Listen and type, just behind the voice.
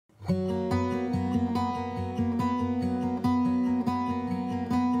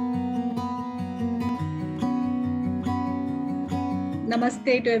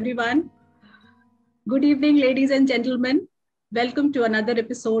Namaste to everyone. Good evening, ladies and gentlemen. Welcome to another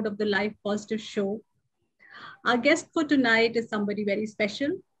episode of the Life Positive Show. Our guest for tonight is somebody very special.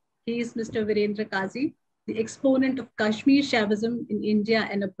 He is Mr. Virender Qazi, the exponent of Kashmir Shaivism in India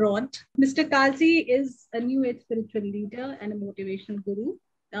and abroad. Mr. Qazi is a new age spiritual leader and a motivational guru.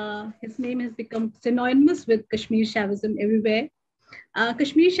 His name has become synonymous with Kashmir Shaivism everywhere.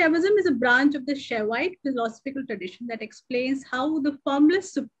 Kashmir Shaivism is a branch of the Shaivite philosophical tradition that explains how the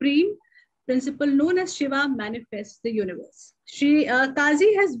formless supreme principle known as Shiva manifests the universe.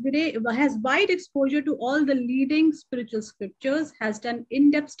 Qazi has wide exposure to all the leading spiritual scriptures, has done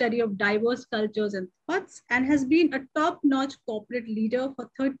in-depth study of diverse cultures and thoughts, and has been a top-notch corporate leader for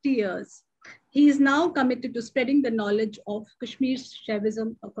 30 years. He is now committed to spreading the knowledge of Kashmir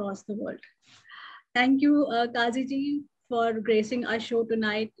Shaivism across the world. Thank you, Qazi ji, for gracing our show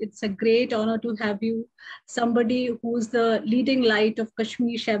tonight. It's a great honor to have you, somebody who's the leading light of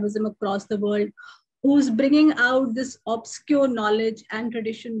Kashmir Shaivism across the world, who's bringing out this obscure knowledge and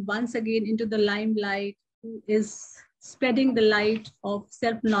tradition once again into the limelight, who is spreading the light of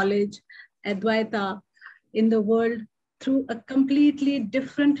self-knowledge, Advaita, in the world through a completely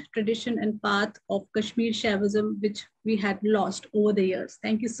different tradition and path of Kashmir Shaivism, which we had lost over the years.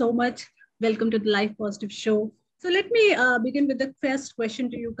 Thank you so much. Welcome to the Life Positive Show. So let me begin with the first question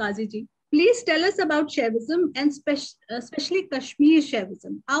to you, Qazi ji. Please tell us about Shaivism and especially Kashmir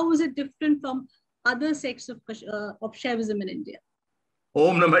Shaivism. How is it different from other sects of Shaivism in India?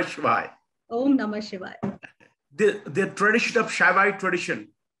 Om Namah Shivaya. Om Namah Shivaya. The tradition of Shaivite tradition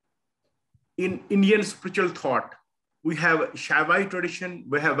in Indian spiritual thought, we have Shaivite tradition,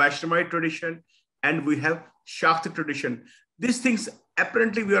 we have Vaishnavite tradition, and we have Shakti tradition. These things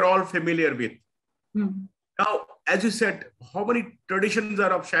apparently we are all familiar with. Now, as you said, how many traditions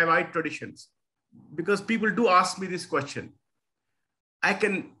are of Shaivite traditions? Because people do ask me this question. I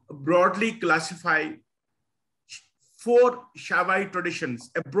can broadly classify 4 Shaivite traditions,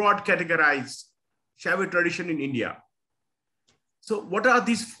 a broad categorized Shaivite tradition in India. So what are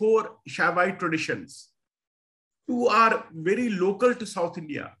these 4 Shaivite traditions? 2 are very local to South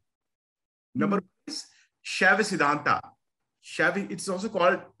India. Number 1 is Shaiva Siddhanta. It's also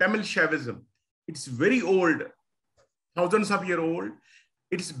called Tamil Shaivism. It's very old, thousands of years old.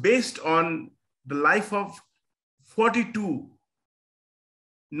 It's based on the life of 42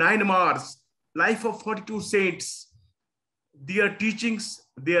 9 Mars, life of 42 saints, their teachings,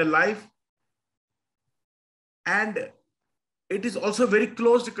 their life. And it is also very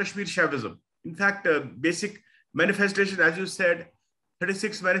close to Kashmir Shaivism. In fact, basic manifestation, as you said,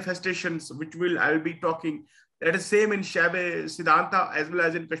 36 manifestations, which I'll be talking, that is same in Shaiva Siddhanta as well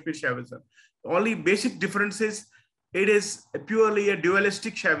as in Kashmir Shaivism. The only basic difference is it is purely a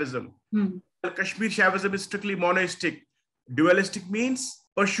dualistic Shaivism. Kashmir Shaivism is strictly monoistic. Dualistic means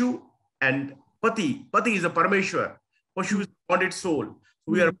Pashu and Pati. Pati is a Parameshwar. Pashu is a bonded soul. So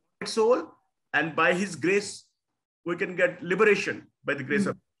we are a bonded soul, and by his grace, we can get liberation by the grace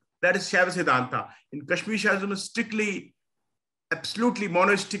of. That is Shaiva Siddhanta. In Kashmir Shaivism is strictly, absolutely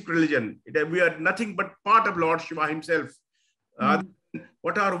monoistic religion. We are nothing but part of Lord Shiva himself.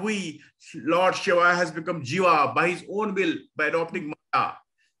 What are we? Lord Shiva has become Jiva by his own will, by adopting Maya.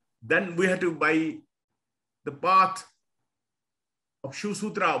 Then we have to, by the path of Shiv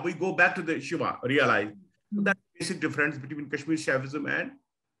Sutra, we go back to the Shiva, realize. So that's the basic difference between Kashmir Shaivism and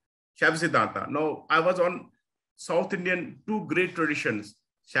Shaiva Siddhanta. Now, I was on South Indian 2 great traditions.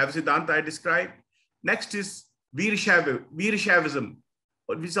 Shaiva Siddhanta I described. Next is Veer Shaivism,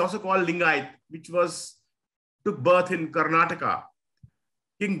 which is also called Lingayat, which took birth in Karnataka.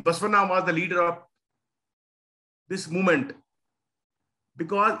 King Basavana was the leader of this movement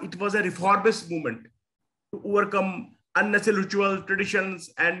because it was a reformist movement to overcome unnecessary ritual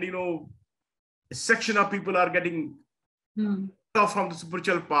traditions, and a section of people are getting off from the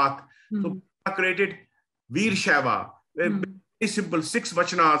spiritual path. So I created Veer Shaiva, very simple 6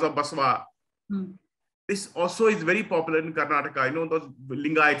 vachanas of Basava. This also is very popular in Karnataka. Those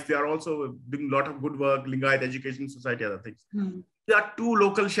Lingayats, they are also doing a lot of good work, Lingayat Education Society, other things. There are 2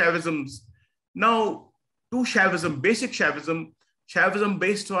 local Shaivisms. Now, 2 Shaivism, basic Shaivism, Shaivism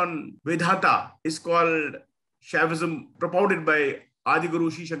based on Vedanta is called Shaivism propounded by Adi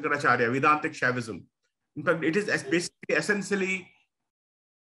Guru Sri Shankaracharya, Vedantic Shaivism. In fact, it is basically essentially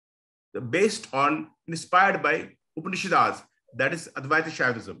inspired by Upanishads, that is Advaita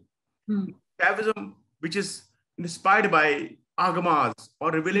Shaivism. Shaivism, which is inspired by Agamas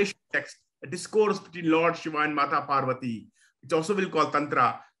or revelation text, a discourse between Lord Shiva and Mata Parvati, which also will call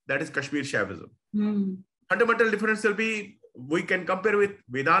Tantra, that is Kashmir Shaivism. Fundamental difference will be, we can compare with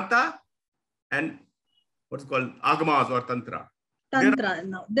Vedanta and what's called Agamas or Tantra. Tantra.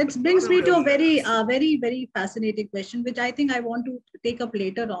 Now, that brings me to a very fascinating question, which I think I want to take up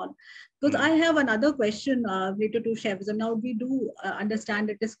later on. Because I have another question related to Shaivism. Now, we do understand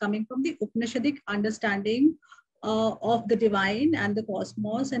it is coming from the Upanishadic understanding of the divine and the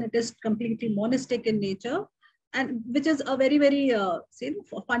cosmos, and it is completely monistic in nature, and which is a very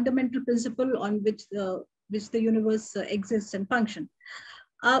fundamental principle on which the universe exists and function.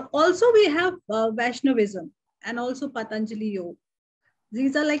 Also, we have Vaishnavism and also Patanjali Yoga.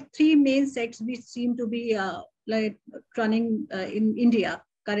 These are like three main sects which seem to be like running in India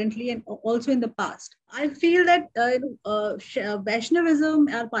currently and also in the past. I feel that Vaishnavism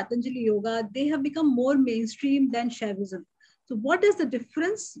and Patanjali Yoga, they have become more mainstream than Shaivism. So what is the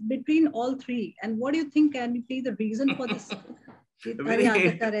difference between all three? And what do you think can be the reason for this?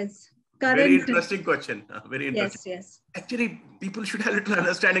 Very interesting question. Very interesting. Yes. Actually, people should have a little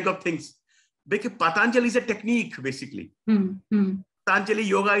understanding of things. Because Patanjali is a technique, basically. Patanjali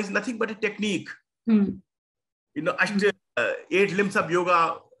yoga is nothing but a technique. You know, 8 limbs of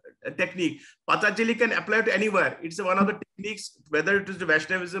yoga technique. Patanjali can apply to anywhere. It's one of the techniques, whether it is the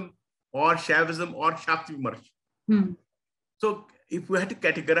Vaishnavism or Shaivism or Shakti Vimarsh. So if we had to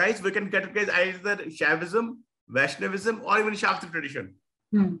categorize, we can categorize either Shaivism, Vaishnavism, or even Shakti tradition.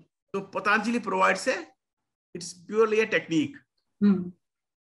 So Patanjali provides it's purely a technique.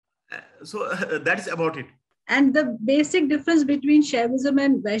 So that is about it. And the basic difference between Shaivism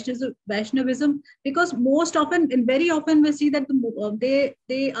and Vaishnavism, because most often and very often we see that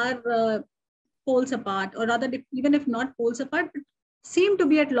they are poles apart, or rather, even if not poles apart, but seem to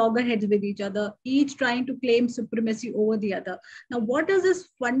be at loggerheads with each other, each trying to claim supremacy over the other. Now, what is this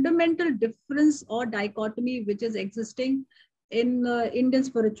fundamental difference or dichotomy which is existing in Indian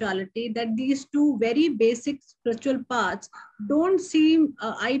spirituality, that these two very basic spiritual paths don't seem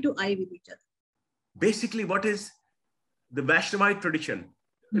eye to eye with each other? Basically, what is the Vaishnavite tradition?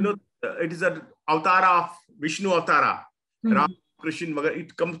 You know, it is an avtara of Vishnu Avtara, Ram, Krishna,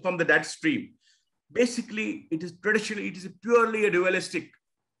 it comes from that stream. Basically, it is traditionally, it is purely a dualistic.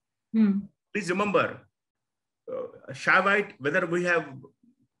 Please remember, Shaivite, whether we have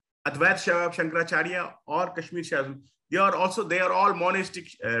Advaita Shaiva, Shankaracharya, or Kashmir Shaivism, they are all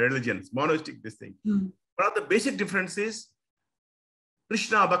monistic religions, monistic this thing. One of the basic differences,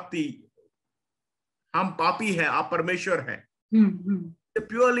 Krishna Bhakti, हम पापी हैं, आप परमेश्वर हैं.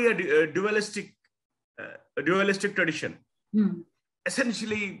 Purely a dualistic tradition.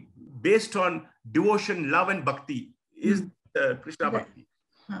 Essentially based on devotion, love, and bhakti is Krishna Bhakti.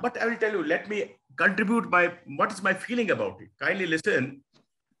 But I will tell you, let me contribute what is my feeling about it. Kindly listen.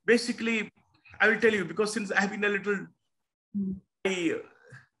 Basically, I will tell you, because since I have been a little, my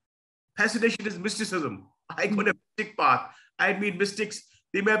fascination is mysticism. I go on a mystic path. I meet mystics.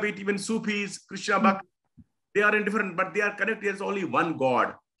 They may be even Sufis, Krishna Bhakti. They are indifferent, but they are connected. There's only one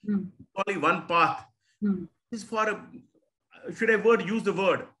God, only one path. This is for, should I use the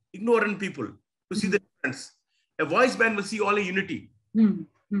word, ignorant people to see the difference. A wise man will see only unity.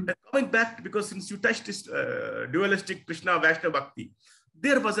 Coming back, because since you touched this dualistic Krishna Vaishnava Bhakti,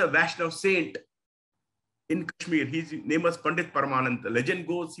 there was a Vaishnava saint in Kashmir. His name was Pandit Paramanand. The legend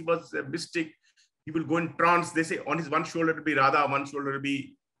goes he was a mystic. He will go in trance. They say on his one shoulder will be Radha, one shoulder will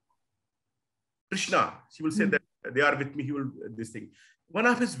be Krishna. She will say that they are with me. He will this thing. One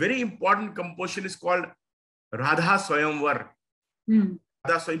of his very important composition is called Radha Swayamvar.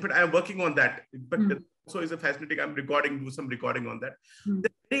 Radha Swayamvar. But I am working on that. But also is a fascinating. I'm do some recording on that.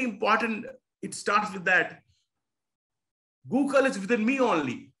 Very important. It starts with that. Gokul is within me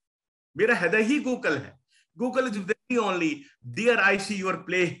only. Mera hriday hi Gokul hai. Gokul is within me only. There I see your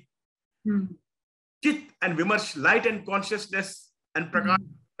play. Chit and Vimarsh, light and consciousness and Prakash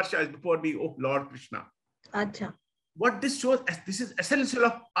is before me, oh Lord Krishna. Achha. What this shows, this is essential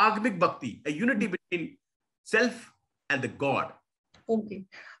of Agmik Bhakti, a unity between self and the God. Okay.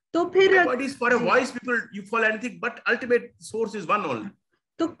 So, फिर for a wise people, you follow anything, but ultimate source is one only.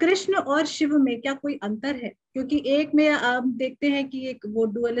 तो कृष्ण और शिव में क्या कोई अंतर है? क्योंकि एक में आप देखते हैं कि एक वो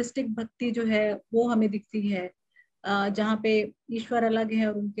डुअलिस्टिक भक्ति जो है वो हमें दिखती है, जहाँ पे ईश्वर अलग है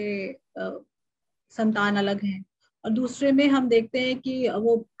और उनके संतान अलग हैं, और दूसरे में हम देखते हैं कि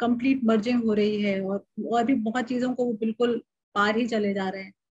वो कंप्लीट मर्जिंग हो रही है और भी बहुत चीजों को वो बिल्कुल पार ही चले जा रहे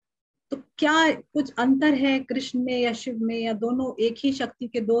हैं. तो क्या कुछ अंतर है कृष्ण में या शिव में, या दोनों एक ही शक्ति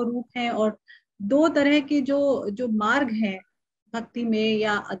के दो रूप हैं और दो तरह के जो मार्ग हैं भक्ति में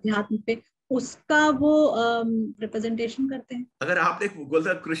या अध्यात्म पे, उसका वो रिप्रेजेंटेशन करते हैं? अगर आप एक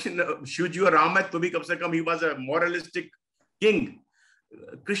बोलता कृष्ण शिव जी और राम है तो भी कम से कम he was a moralistic king.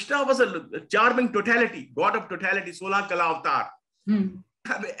 Krishna was a charming totality, God of totality, 16 Kala Avatar.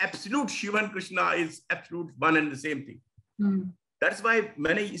 Absolute Shiva and Krishna is absolute one and the same thing. That's why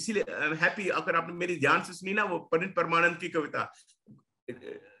मैंने इसीलिए हैप्पी, अगर आपने मेरी ध्यान से सुनी ना वो पंडित परमानंद की कविता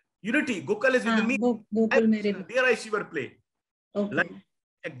unity, Gokul is within me, Gokul मेरे there I Shiva play. Okay. Like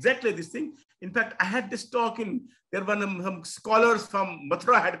exactly this thing. In fact, I had this talk in there when some scholars from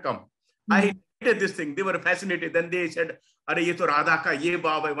Mathura had come. I hated this thing. They were fascinated. Then they said, "Arey ye to Radha ka ye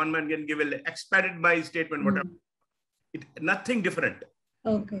bhav hai." One man can give expanded my statement. Whatever. Nothing different.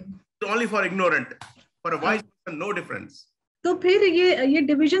 Okay. It's only for ignorant. For a wise person, no difference. तो फिर ये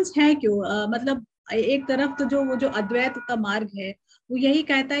divisions हैं क्यों? मतलब एक तरफ तो वो जो अद्वैत का मार्ग है वो यही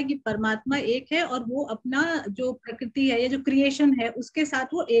कहता है कि परमात्मा एक है और वो अपना जो प्रकृति है या जो क्रिएशन है उसके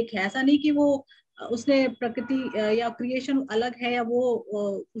साथ वो एक है। ऐसा नहीं कि वो उसने प्रकृति या क्रिएशन अलग है या वो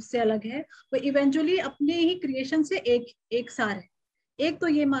उससे अलग है, वो इवेंचुअली अपने ही क्रिएशन से एक सार है। एक तो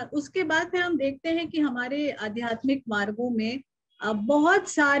ये मार्ग। उसके बाद फिर हम देखते हैं कि हमारे आध्यात्मिक मार्गों में बहुत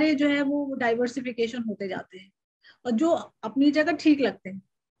सारे जो है वो डाइवर्सिफिकेशन होते जाते हैं और जो अपनी जगह ठीक लगते हैं।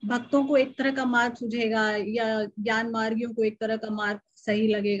 भक्तों को एक तरह का मार्ग सूझेगा या ज्ञान मार्गियों को एक तरह का मार्ग सही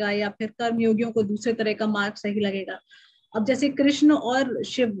लगेगा या फिर कर्मयोगियों को दूसरे तरह का मार्ग सही लगेगा। अब जैसे कृष्ण और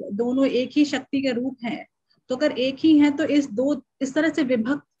शिव दोनों एक ही शक्ति के रूप हैं, तो अगर एक ही हैं तो इस तरह से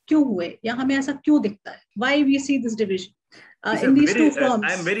विभक्त क्यों हुए या हमें ऐसा क्यों दिखता है? Why we see this division in these two forms?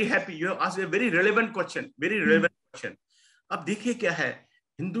 I am very happy you have asked a very relevant question. Very relevant question. अब देखिए क्या है,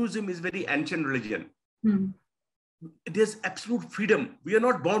 Hinduism is very ancient religion. There's absolute freedom. We are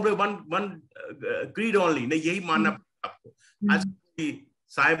not bound by one creed only. नहीं यही मानना पड़ेगा आपको। आज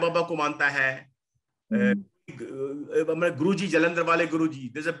साईं बाबा को मानता है, हमारे गुरुजी जलंधर वाले गुरुजी,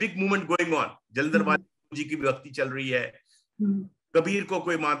 there's a big movement going on. Jalandhar वाले गुरुजी की भक्ति चल रही है। कबीर को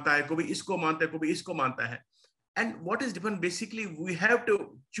कोई मानता है, कोई इसको मानता है, कोई इसको मानता है। And what is different? Basically, we have to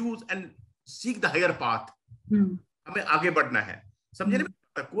choose and seek the higher path. हमें आगे बढ़ना है। समझे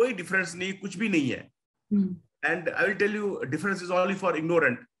ना? कोई डिफरेंस नहीं, कुछ भी नहीं है। And I will tell you, difference is only for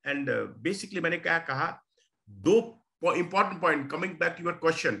ignorant. And basically, मैंने क्या कहा? दो important point. Coming back to your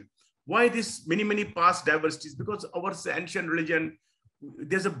question, why this many past diversities? Because our ancient religion,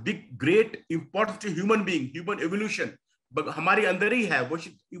 there's a big, great importance to human being, human evolution. But हमारे अंदर ही है. We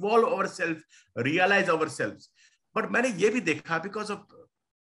should evolve ourselves, realize ourselves. But मैंने ये भी देखा, because of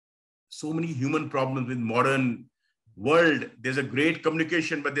so many human problems with modern world, there's a great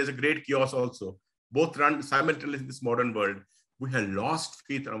communication, but there's a great chaos also. Both run simultaneously in this modern world. We have lost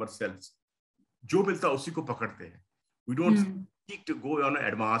faith in ourselves. जो मिलता है उसी को पकड़ते हैं. We don't seek to go on an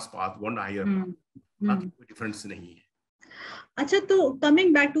advanced path, one higher path. बाकी कोई difference नहीं है. अच्छा, तो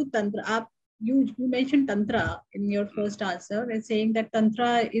coming back to tantra, आप you mentioned tantra in your first answer and saying that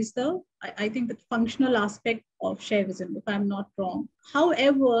tantra is I think the functional aspect of Shaivism, if I'm not wrong.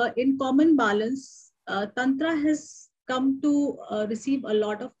 However, in common balance, tantra has come to receive a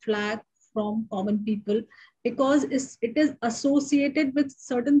lot of flack from common people because it is associated with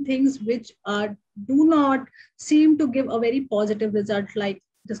certain things which do not seem to give a very positive result, like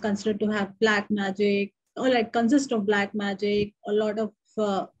it is considered to have black magic or like consist of black magic, a lot of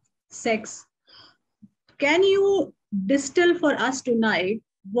sex. Can you distill for us tonight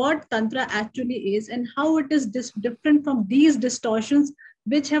what tantra actually is and how it is different from these distortions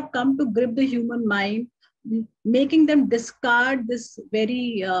which have come to grip the human mind, making them discard this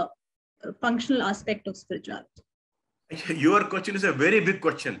very functional aspect of spirituality? Your question is a very big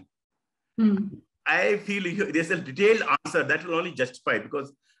question. I feel there's a detailed answer that will only justify,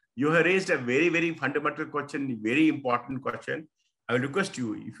 because you have raised a very fundamental question, very important question. I will request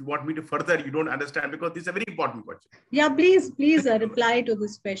you, if you want me to further, you don't understand, because this is a very important question. Yeah, please reply to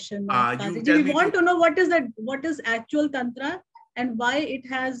this question. We want to know what is actual tantra and why it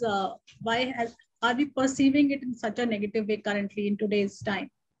has are we perceiving it in such a negative way currently in today's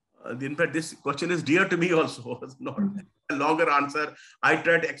time? In fact, this question is dear to me also. It's not a longer answer. I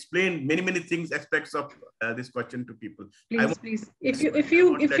try to explain many things, aspects of this question to people. Please, if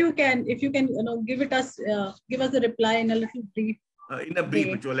you can, give us the reply in a little brief. In a brief,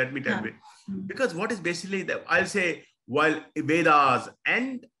 which let me tell you. Because what is basically I'll say, while Vedas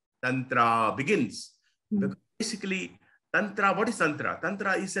and Tantra begins, basically Tantra, what is Tantra?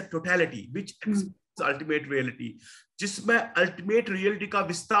 Tantra is a totality which expresses ultimate reality. जिसमें ultimate reality का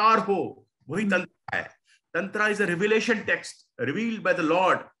विस्तार हो, वही तंत्र है. Tantra is a revelation text revealed by the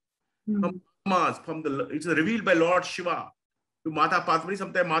Lord it's revealed by Lord Shiva to Mata Parvati.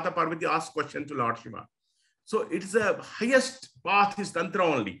 Sometimes Mata Parvati asks question to Lord Shiva. So it's the highest path is Tantra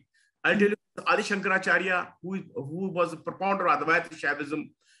only. I'll tell you, Adi Shankaracharya, who was a propounder of Advaita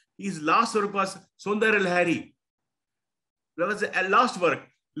Shaivism, his last work was Sundara Lahari. That was a last work.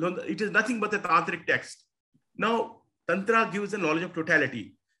 It is nothing but a tantric text. Now, Tantra gives the knowledge of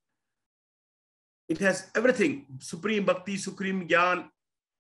totality. it has everything, supreme bhakti, supreme gyan.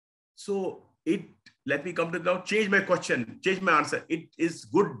 So let me come to now, change my question, change my answer. It is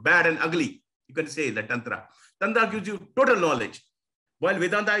good, bad, and ugly. You can say that Tantra. Tantra gives you total knowledge, while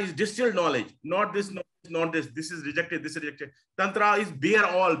Vedanta is distilled knowledge, not this, not this. This is rejected, this is rejected. Tantra is bare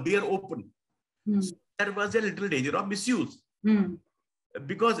all, bare open. So there was a little danger of misuse.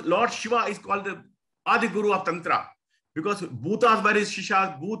 Because Lord Shiva is called the Adi Guru of Tantra. Because Bhutas were his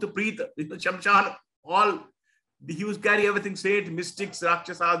Shishas, Bhut, Preet, Shamshan, all, he would carry everything, saints, mystics,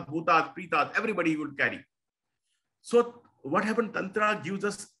 Rakshasas, Bhutas, Preetas, everybody he would carry. So what happened? Tantra gives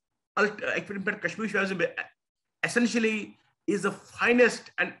us, Kashmir Shaivism essentially is the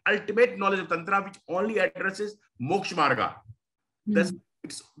finest and ultimate knowledge of Tantra, which only addresses Moksha Marga. That's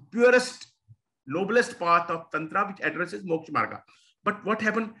its purest, noblest path of Tantra, which addresses Moksha Marga. But what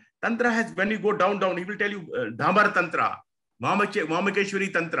happened? Tantra has, when you go down, he will tell you Dhamar Tantra,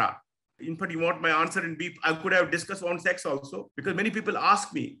 Vamakeshwari Tantra. In fact, you want my answer in deep, I could have discussed on sex also, because many people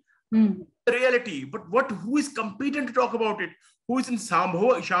ask me the reality, but who is competent to talk about it? Who is in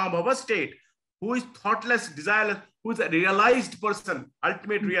Shambhava state? Who is thoughtless, desireless? Who is a realized person,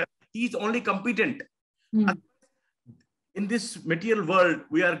 ultimate real? He is only competent. In this material world,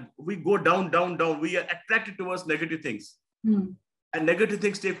 we go down. We are attracted towards negative things. And negative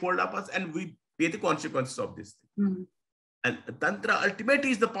things take hold of us, and we pay the consequences of this thing. And Tantra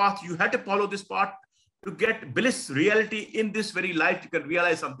ultimately is the path. You have to follow this path to get bliss, reality in this very life. You can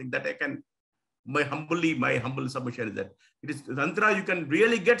realize something that I can, my humble submission is that it is Tantra, you can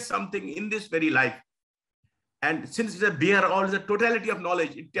really get something in this very life. And since it's a bare all, it's a totality of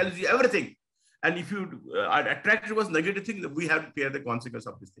knowledge, it tells you everything. And if you are attracted towards negative things, we have to bear the consequence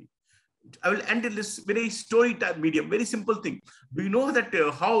of this thing. I will end in this very story type medium, very simple thing. Do you know that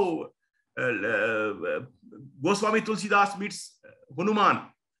how Goswami Tulsidas meets Hanuman?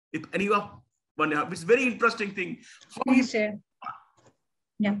 If anyone, it's a very interesting thing. Please share.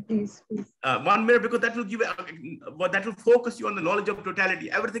 Yeah, please. One minute, because that will give that will focus you on the knowledge of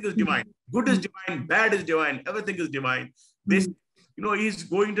totality. Everything is divine. Good is divine. Bad is divine. Everything is divine. This, he's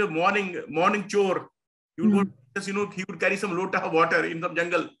going to morning chore. He would go, he would carry some lota of water in some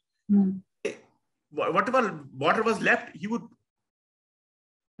jungle. Whatever water was left, he would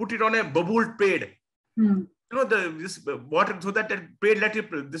put it on a bubbled pad. This water, so that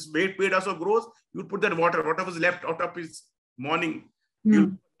pad this pad also grows. You would put that water, whatever was left out of his morning.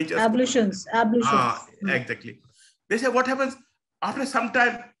 Ablutions. Exactly. They say what happens after some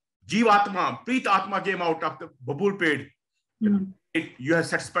time? Jivatma, Preet Atma came out of the bubble pad. You have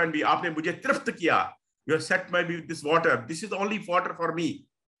satisfied me. Aapne mujhe trift kiya. You have set me with this water. This is the only water for me.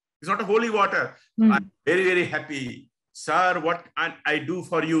 It's not a holy water. I'm very, very happy. Sir, what can I do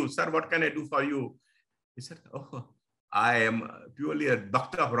for you? Sir, what can I do for you? He said, oh, I am purely a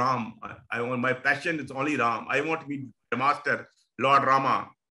Bhakta of Ram. My passion is only Ram. I want to meet the master, Lord Rama.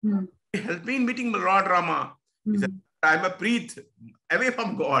 Help me in meeting Lord Rama. He said, I'm a Preet, away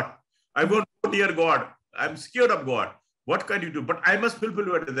from God. I won't go near God. I'm scared of God. What can you do? But I must fulfill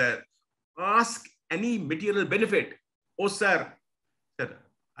what is there. Ask any material benefit. Oh, sir. Sir,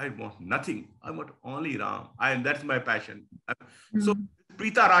 I want nothing. I want only Ram. That's my passion. So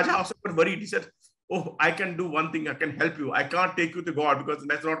Preeta Raja also got worried. He said, oh, I can do one thing. I can help you. I can't take you to God because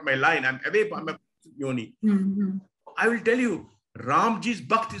that's not my line. I'm away from my yoni. I will tell you, Ramji's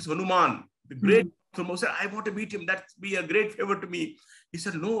Bhakt is Hanuman, the great Hanuman. Said, I want to meet him. That'd be a great favor to me. He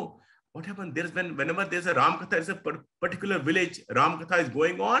said, no. What happened? Whenever there's a Ram Katha, there's a particular village, Ram Katha is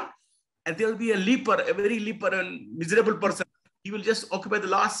going on, and there will be a leper, a very leper and miserable person. He will just occupy the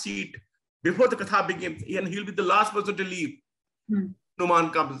last seat before the Katha begins, and he'll be the last person to leave.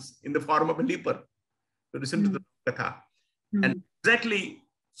 Hanuman comes in the form of a leper to listen to the Katha. And exactly,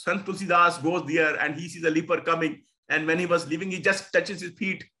 Sant Tulsidas goes there and he sees a leper coming. And when he was leaving, he just touches his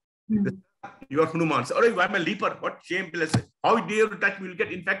feet. You are Hanuman. So, oh, I'm a leper. What shame. How dare you touch me? You will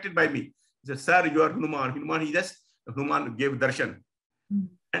get infected by me. He said, sir, you are Hanuman. Hanuman gave darshan.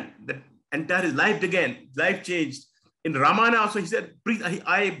 And the entire life again, life changed. In Ramana also, he said,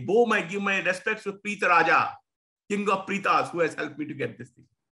 I give my respects to Preeta Raja, king of Preetas, who has helped me to get this thing.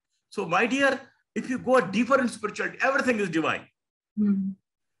 So, my dear, if you go deeper in spirituality, everything is divine.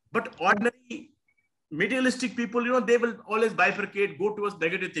 But ordinary materialistic people, they will always bifurcate, go towards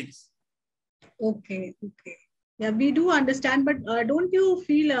negative things. Okay. Yeah, we do understand, but don't you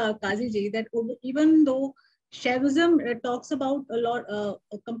feel, Qazi ji, that even though Shaivism talks about a lot,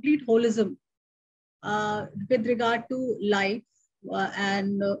 a complete holism with regard to life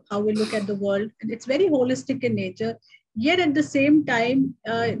and how we look at the world, and it's very holistic in nature. Yet at the same time,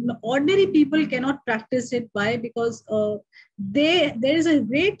 ordinary people cannot practice it. Why? Because there is a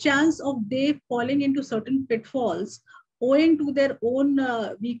great chance of they falling into certain pitfalls owing to their own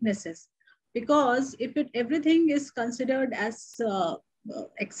weaknesses. Because if everything is considered as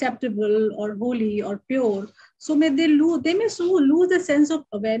acceptable or holy or pure, so they may so lose the sense of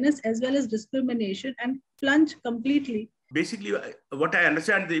awareness as well as discrimination and plunge completely. Basically, what I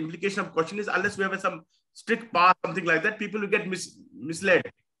understand, the implication of question is, unless we have some strict path, something like that, people will get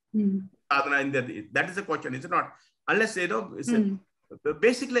misled. That is the question, is it not? Unless,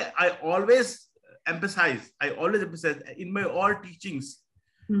 basically, I always emphasize in my all teachings,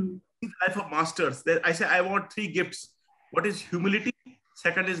 in life of masters, that I say I want 3 gifts. What is humility?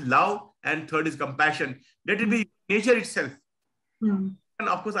 Second is love, and third is compassion. Let it be nature itself. And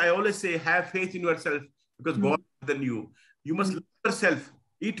of course, I always say, have faith in yourself, because God is within you. You must love yourself,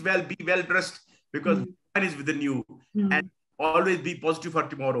 eat well, be well dressed, because God is within you. And always be positive for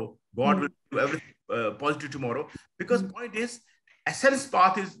tomorrow. God will do everything positive tomorrow. Because point is, essence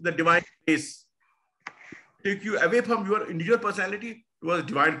path is the divine grace. Take you away from your individual personality towards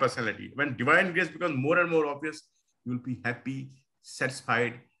divine personality. When divine grace becomes more and more obvious, you will be happy,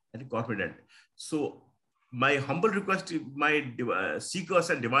 satisfied, and confident. So my humble request to my seekers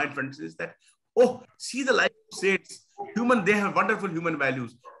and divine friends is that, see the life of saints. They have wonderful human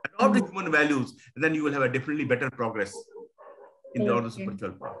values. Adopt the human values, and then you will have a definitely better progress in the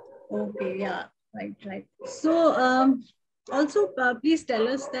spiritual path. Okay, yeah, right. So, also, please tell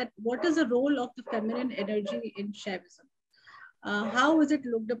us that what is the role of the feminine energy in Shaivism? How is it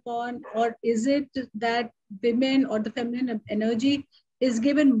looked upon, or is it that women or the feminine energy is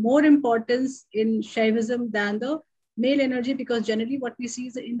given more importance in Shaivism than the male energy? Because generally, what we see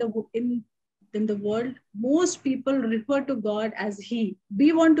is in the world, most people refer to God as He.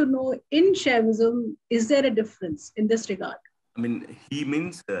 We want to know, in Shaivism, is there a difference in this regard? I mean, He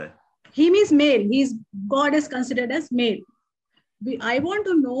means He means male. God is considered as male. I want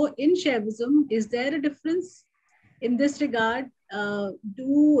to know, in Shaivism, is there a difference in this regard?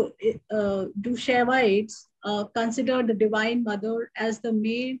 Do Shaivites consider the Divine Mother as the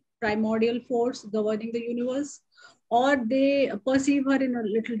main primordial force governing the universe, or they perceive her in a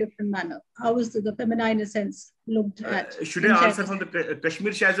little different manner? How is the feminine essence looked at? Should I answer from the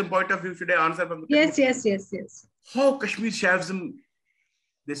Kashmir Shaivism point of view? Should I answer from the Yes. How Kashmir Shaivism,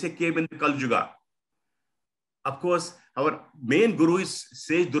 they say, came in the Kal Yuga? Of course, our main guru is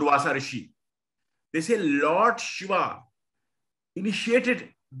Sage Durvasa Rishi. They say Lord Shiva initiated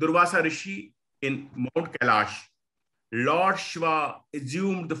Durvasa Rishi in Mount Kailash. Lord Shiva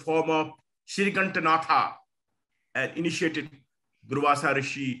assumed the form of Shrikantanatha and initiated Durvasa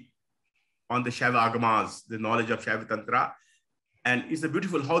Rishi on the Shaiva Agamas, the knowledge of Shiva Tantra. And it's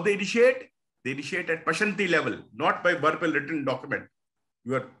beautiful how they initiate. They initiate at Pashanti level, not by verbal written document.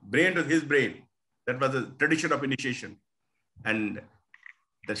 Your brain to his brain. That was the tradition of initiation. And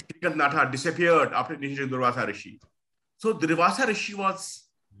the Shrikantanatha disappeared after initiating Durvasa Rishi. So Durvasa Rishi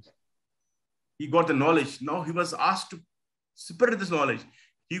he got the knowledge. Now he was asked to spread this knowledge.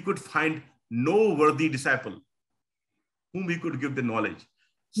 He could find no worthy disciple whom he could give the knowledge.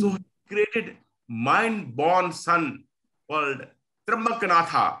 So he created mind-born son called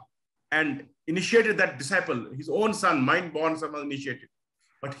Trambakanath and initiated that disciple. His own son, mind-born son, was initiated.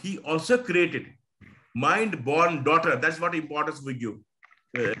 But he also created mind-born daughter. That's what importance we give.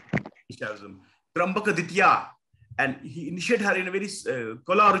 Trambaka Ditya. And he initiated her in a very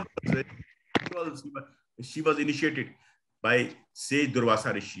Kola rituals. She was initiated by Sage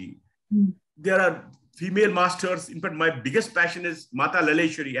Durvasa Rishi. There are female masters. In fact, my biggest passion is Mata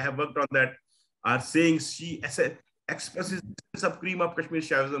Laleshwari. I have worked on that. Are saying she expresses the sense of cream of Kashmir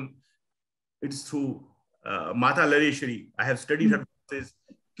Shaivism. It's through Mata Laleshwari. I have studied her process.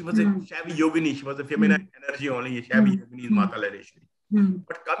 She was a Shavi Yogini. She was a feminine energy only. A Shavi Yogini is Mata Laleshwari.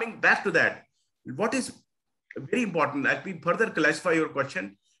 But coming back to that, what is very important, let me further classify your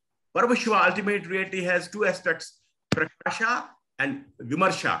question. Parvashiva, ultimate reality, has 2 aspects, Prakasha and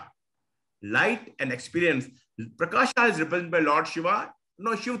Vimarsha, light and experience. Prakasha is represented by Lord Shiva.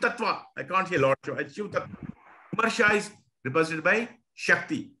 No, Shiv Tattva. I can't say Lord Shiva. It's Shiv Tattva. Vimarsha is represented by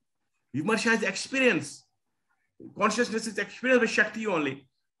Shakti. Vimarsha is experience. Consciousness is experienced by Shakti only.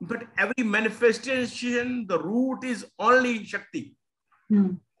 But every manifestation, the root is only Shakti.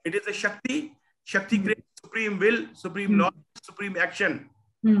 It is a Shakti. Shakti creates supreme will, supreme knowledge, supreme action.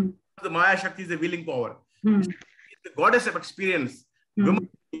 The Maya Shakti is the willing power. Shakti is the goddess of experience.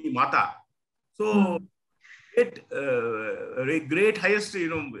 Mata. So great highest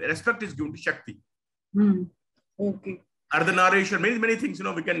respect is given to Shakti. Okay. Ardhanareshwar, many things,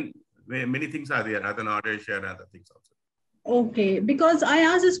 we can, many things are there. Ardhanareshwar and other things also. Okay, because I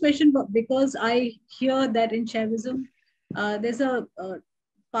asked this question because I hear that in Shaivism, there's a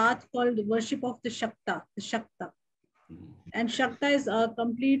path called worship of the Shakta, and Shakta is a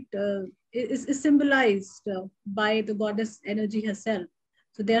complete is symbolized by the goddess energy herself.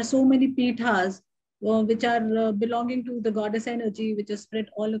 So there are so many pithas which are belonging to the goddess energy, which is spread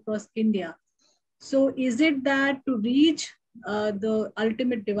all across India. So is it that to reach the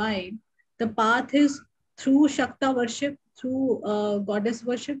ultimate divine, the path is through Shakta worship, through goddess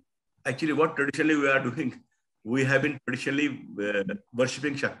worship? Actually, what traditionally we are doing, we have been traditionally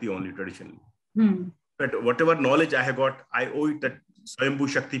worshipping Shakti only traditionally. But whatever knowledge I have got, I owe it that Swayambhu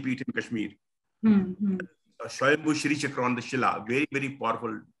Shakti Peeth in Kashmir. Swayambhu Shri Chakra on the Shila, very, very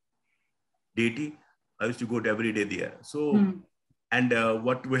powerful deity. I used to go every day there. So, and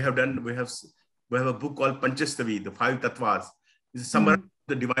what we have done, we have a book called Panchastavi, the five tattvas. This is summary of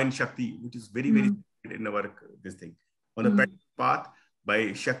the divine Shakti, which is very, very in our this thing. On the path,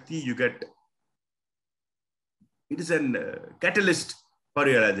 by Shakti, you get, it is a catalyst for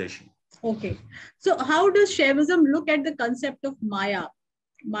realization. Okay. So how does Shaivism look at the concept of Maya?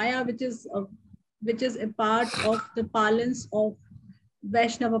 Maya, which is a part of the parlance of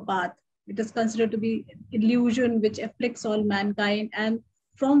Vaishnava path. It is considered to be illusion which afflicts all mankind and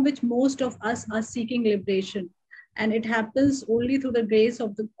from which most of us are seeking liberation. And it happens only through the grace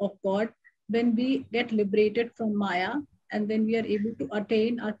of God when we get liberated from Maya and then we are able to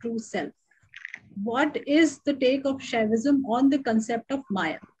attain our true self. What is the take of Shaivism on the concept of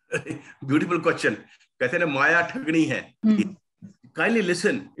Maya? Beautiful question. कहते हैं माया ठगनी है. Kindly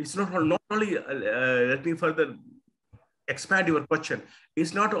listen. It's not only, let me further expand your question.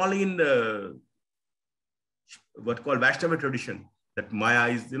 It's not only in the what called Vaishnava tradition that Maya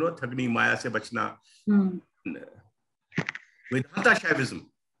is, Thagni, Maya se bachna. Vedanta Shaivism,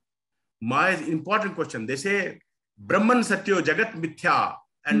 Maya is an important question. They say Brahman Satyo Jagat Mithya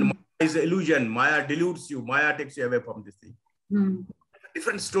and Maya is illusion. Maya deludes you. Maya takes you away from this thing.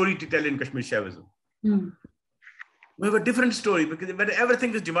 Different story to tell in Kashmir Shaivism. We have a different story because when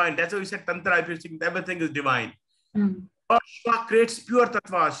everything is divine, that's why we said Tantra, if you think everything is divine. Lord Shiva creates pure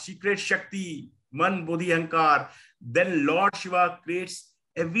tattvas. She creates Shakti, Man, Bodhi, Ahankar. Then Lord Shiva creates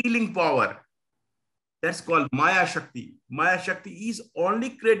a wheeling power. That's called Maya Shakti. Maya Shakti is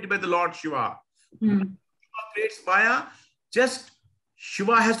only created by the Lord Shiva. Shiva creates Maya, just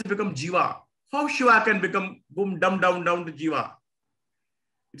Shiva has to become Jiva. How Shiva can become boom, down to Jiva?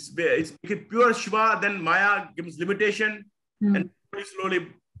 It's pure Shiva, then Maya gives limitation, and slowly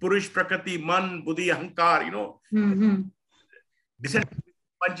Purush, Prakriti, Man, Buddhi, Ahankar, descend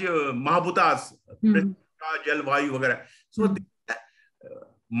Panch Mahabhutas, Jal, Vayu, etc. So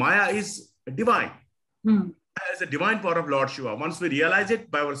Maya is divine. Maya is a divine power of Lord Shiva. Once we realize it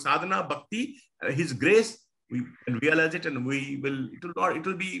by our sadhana, bhakti, His grace, we can realize it, and it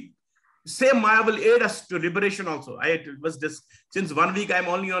will be same Maya will aid us to liberation also. Since 1 week I'm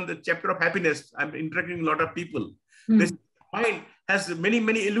only on the chapter of happiness. I'm interacting with a lot of people. This mind has many,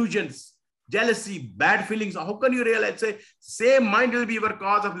 many illusions, jealousy, bad feelings. How can you realize? Say, same mind will be your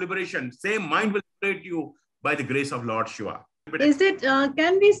cause of liberation. Same mind will liberate you by the grace of Lord Shiva. Is it,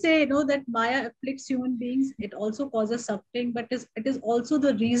 can we say, that Maya afflicts human beings? It also causes suffering, but it is also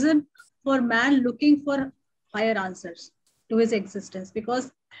the reason for man looking for higher answers to his existence.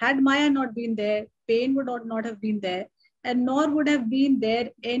 Because had Maya not been there, pain would not have been there, and nor would have been there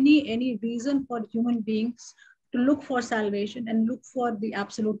any reason for human beings to look for salvation and look for the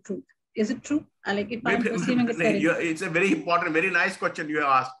absolute truth. Is it true? Like if I'm perceiving it correctly. It's a very important, very nice question you have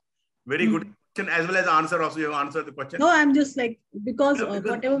asked. Very good question, as well as answer also. You have answered the question. No, I'm just like, because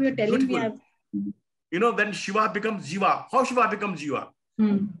whatever you're telling me, when Shiva becomes Jiva, how Shiva becomes Jiva?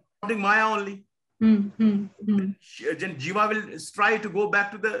 Something Maya only. Then Jiva will strive to go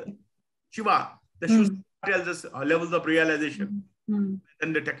back to the Shiva. The Shiva tells us levels of realization.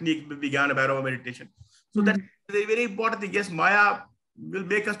 Then the technique will be Jnana Bhairava meditation. So that's a very important thing. Yes, Maya will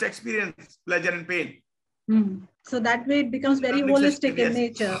make us to experience pleasure and pain. So that way it becomes very holistic in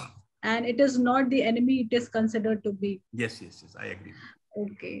nature. And it is not the enemy it is considered to be. Yes, I agree.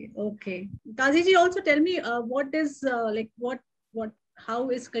 Okay. Qazi ji, also tell me what is how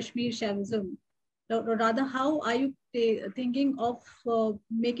is Kashmir Shaivism? Or rather, how are you thinking of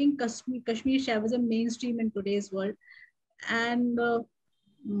making Kashmir Shaivism mainstream in today's world? And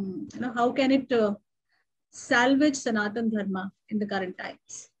how can it salvage Sanatan Dharma in the current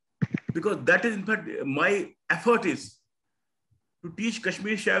times? Because that is, in fact, my effort is to teach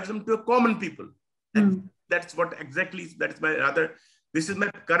Kashmir Shaivism to a common people. And that's what exactly, this is my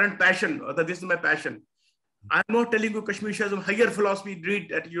current passion, or this is my passion. I'm not telling you Kashmir Shaivism, higher philosophy, read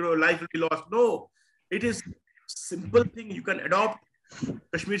that, life will be lost. No, it is simple thing. You can adopt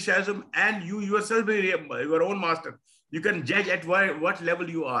Kashmir Shaivism and you yourself be your own master. You can judge at what level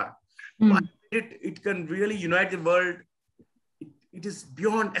you are. It can really unite the world. It is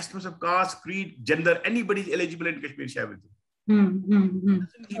beyond aspects of caste, creed, gender. Anybody is eligible in Kashmir Shaivism.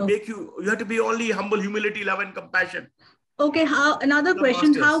 You have to be only humble, humility, love, and compassion. Okay, another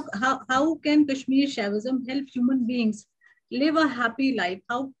question, how can Kashmir Shaivism help human beings live a happy life?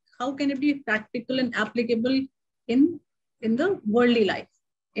 How can it be practical and applicable in the worldly life,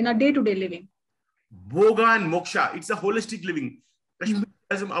 in our day-to-day living? Bhoga and moksha, it's a holistic living. Kashmir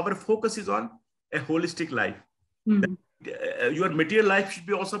Shaivism, our focus is on a holistic life. Your material life should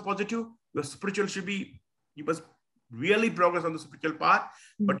be also positive. Your spiritual should be, you must really progress on the spiritual path,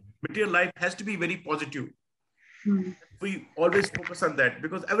 but material life has to be very positive. We always focus on that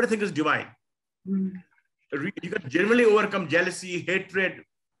because everything is divine. You can generally overcome jealousy, hatred.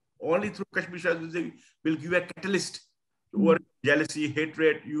 Only through Kashmir Shaivism will give a catalyst to overcome jealousy,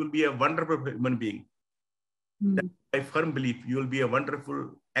 hatred. You will be a wonderful human being. That's my firm belief. You will be a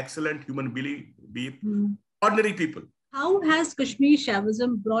wonderful, excellent human being. Ordinary people. How has Kashmir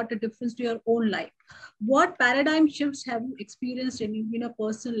Shaivism brought a difference to your own life? What paradigm shifts have you experienced in your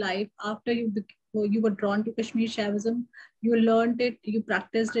personal life after you were drawn to Kashmir Shaivism? You learned it, you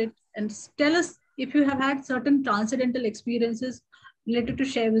practiced it, and tell us if you have had certain transcendental experiences related to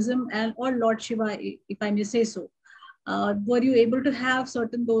Shaivism and or Lord Shiva, if I may say so. Were you able to have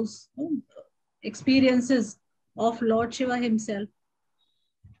certain those experiences of Lord Shiva himself?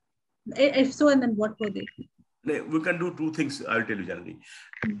 If so, and then what were they? We can do two things, I'll tell you generally.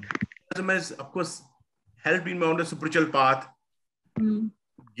 Shaivism has, of course, helped me on the spiritual path,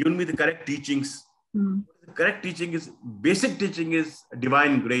 given me the correct teachings. The correct teaching is, basic teaching is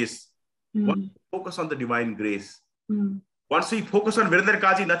divine grace. Once we focus on the divine grace, once we focus on Virender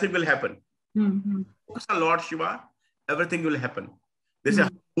Qazi, nothing will happen. Focus on Lord Shiva, everything will happen. They say,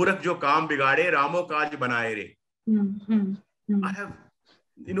 Murak jo kaam bigade, Ramo kaj banaye re. I have,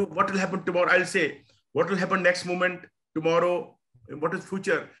 what will happen tomorrow? I'll say, what will happen next moment, tomorrow, what is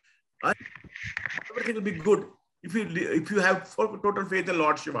future? Everything will be good if you have total faith in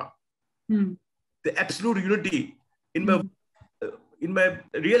Lord Shiva. The absolute unity in my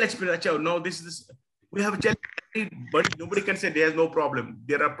real experience. Now this we have a challenge, but nobody can say there's no problem.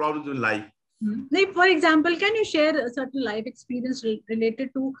 There are problems in life. Like, for example, can you share a certain life experience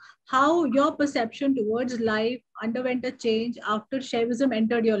related to how your perception towards life underwent a change after Shaivism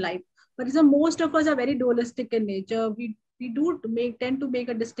entered your life? For example, most of us are very dualistic in nature. We do tend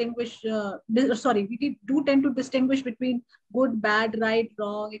to distinguish between good, bad, right,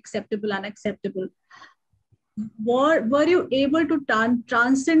 wrong, acceptable, unacceptable. Were you able to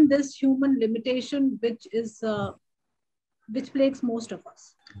transcend this human limitation, which plagues most of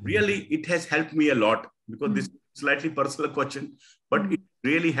us? Really, it has helped me a lot because this is a slightly personal question, but it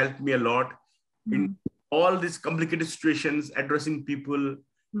really helped me a lot in all these complicated situations, addressing people.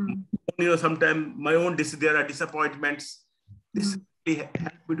 Sometimes my own there are disappointments. This really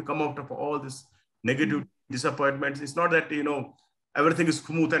helped me to come out of all this negative disappointments. It's not that, everything is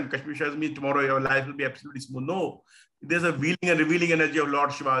smooth and Kashmir Shaivism means tomorrow your life will be absolutely smooth. No, there's a wheeling and revealing energy of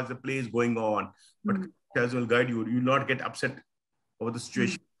Lord Shiva as the play is going on. But Kashmir Shaivism will guide you. You will not get upset over the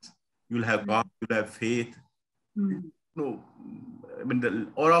situations. You will have calm, you will have faith. The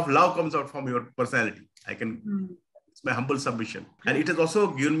aura of love comes out from your personality. It's my humble submission. And it has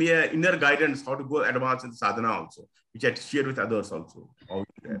also given me an inner guidance how to go advance in sadhana also, which I share with others also.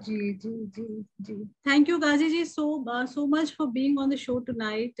 Thank you, Qazi ji, so much for being on the show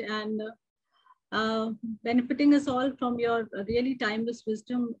tonight and benefiting us all from your really timeless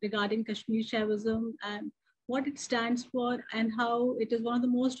wisdom regarding Kashmir Shaivism and what it stands for and how it is one of the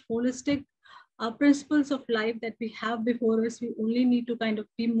most holistic principles of life that we have before us. We only need to kind of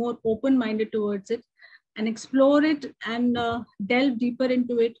be more open-minded towards it and explore it and delve deeper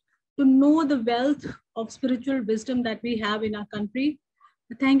into it to know the wealth of spiritual wisdom that we have in our country.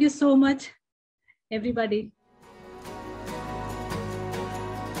 Thank you so much, everybody.